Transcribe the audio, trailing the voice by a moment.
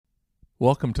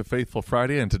Welcome to Faithful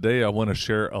Friday, and today I want to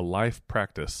share a life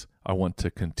practice I want to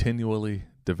continually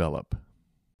develop.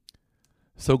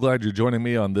 So glad you're joining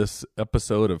me on this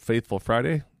episode of Faithful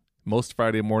Friday. Most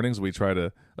Friday mornings we try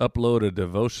to upload a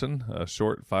devotion, a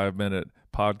short 5-minute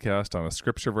podcast on a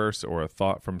scripture verse or a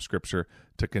thought from scripture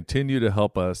to continue to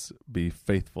help us be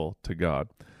faithful to God.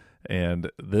 And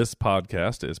this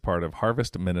podcast is part of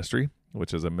Harvest Ministry,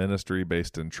 which is a ministry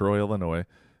based in Troy, Illinois.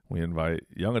 We invite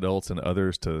young adults and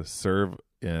others to serve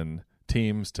in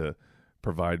teams to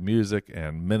provide music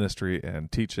and ministry and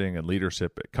teaching and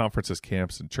leadership at conferences,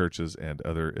 camps, and churches and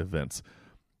other events.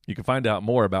 You can find out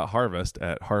more about Harvest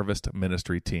at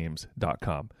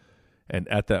harvestministryteams.com. And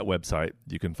at that website,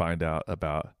 you can find out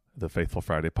about the Faithful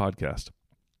Friday podcast,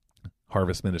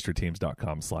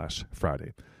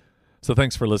 harvestministryteams.com/Friday. So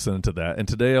thanks for listening to that. And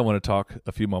today I want to talk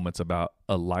a few moments about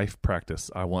a life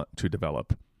practice I want to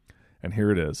develop. And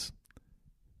here it is,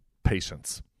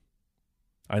 patience.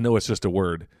 I know it's just a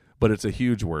word, but it's a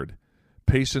huge word.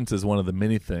 Patience is one of the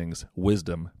many things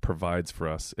wisdom provides for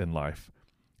us in life.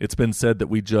 It's been said that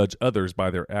we judge others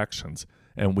by their actions,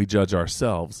 and we judge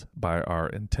ourselves by our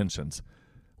intentions.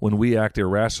 When we act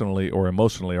irrationally or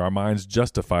emotionally, our minds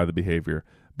justify the behavior,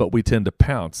 but we tend to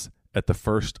pounce at the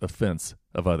first offense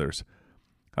of others.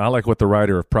 I like what the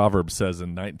writer of Proverbs says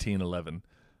in 19:11.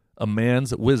 A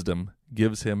man's wisdom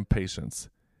gives him patience.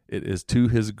 It is to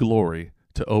his glory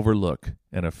to overlook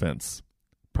an offense.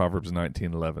 Proverbs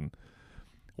 19:11.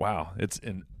 Wow, it's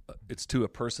to a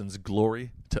person's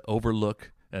glory to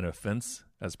overlook an offense,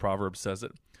 as Proverbs says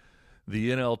it.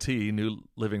 The NLT, New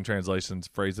Living Translation,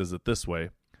 phrases it this way: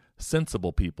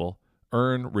 sensible people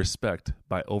earn respect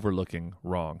by overlooking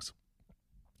wrongs.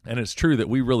 And it's true that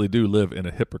we really do live in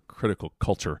a hypocritical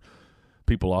culture.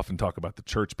 People often talk about the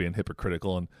church being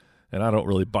hypocritical, and I don't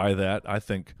really buy that. I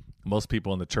think most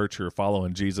people in the church who are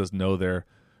following Jesus know their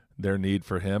need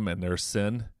for him and their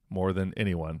sin more than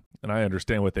anyone. And I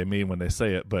understand what they mean when they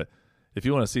say it, but if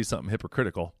you want to see something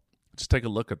hypocritical, just take a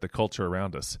look at the culture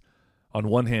around us. On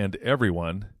one hand,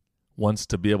 everyone wants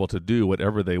to be able to do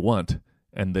whatever they want,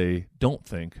 and they don't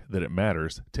think that it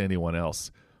matters to anyone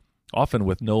else, often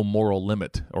with no moral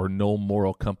limit or no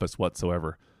moral compass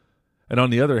whatsoever. And on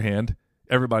the other hand,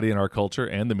 everybody in our culture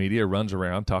and the media runs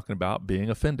around talking about being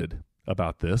offended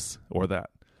about this or that.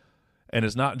 And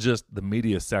it's not just the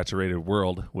media-saturated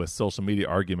world with social media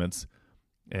arguments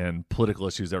and political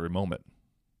issues every moment.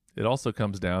 It also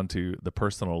comes down to the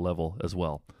personal level as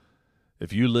well.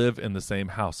 If you live in the same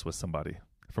house with somebody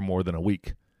for more than a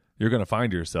week, you're going to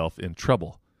find yourself in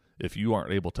trouble if you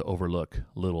aren't able to overlook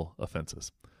little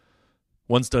offenses.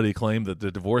 One study claimed that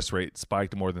the divorce rate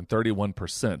spiked more than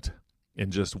 31% in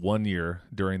just 1 year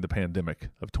during the pandemic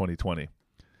of 2020.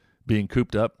 Being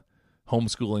cooped up,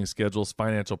 homeschooling schedules,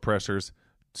 financial pressures,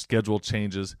 schedule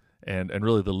changes, and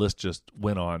really the list just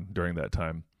went on during that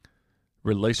time.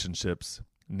 Relationships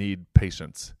need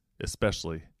patience,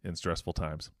 especially in stressful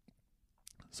times.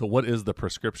 So what is the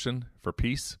prescription for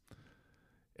peace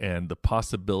and the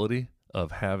possibility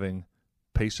of having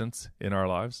patience in our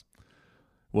lives?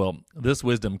 Well, this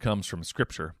wisdom comes from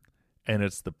Scripture, and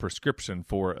it's the prescription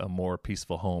for a more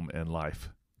peaceful home and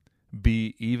life.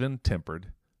 Be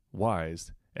even-tempered,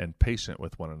 wise, and patient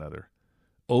with one another.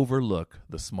 Overlook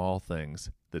the small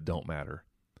things that don't matter.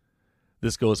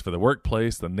 This goes for the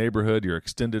workplace, the neighborhood, your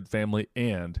extended family,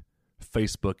 and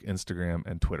Facebook, Instagram,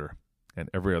 and Twitter, and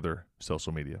every other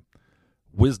social media.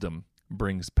 Wisdom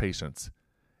brings patience,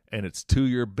 and it's to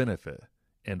your benefit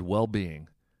and well-being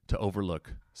to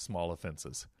overlook small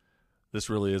offenses. This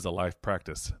really is a life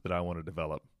practice that I want to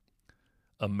develop.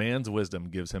 A man's wisdom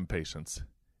gives him patience.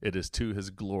 It is to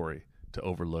his glory to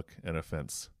overlook an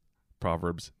offense.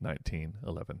 Proverbs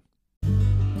 19:11.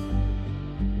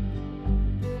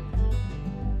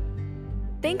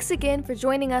 Thanks again for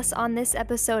joining us on this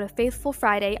episode of Faithful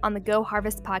Friday on the Go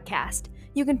Harvest podcast.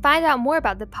 You can find out more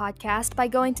about the podcast by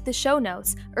going to the show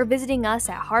notes or visiting us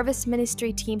at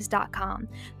harvestministryteams.com.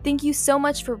 Thank you so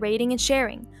much for rating and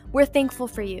sharing. We're thankful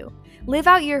for you. Live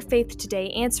out your faith today,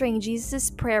 answering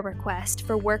Jesus' prayer request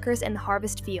for workers in the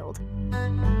harvest field.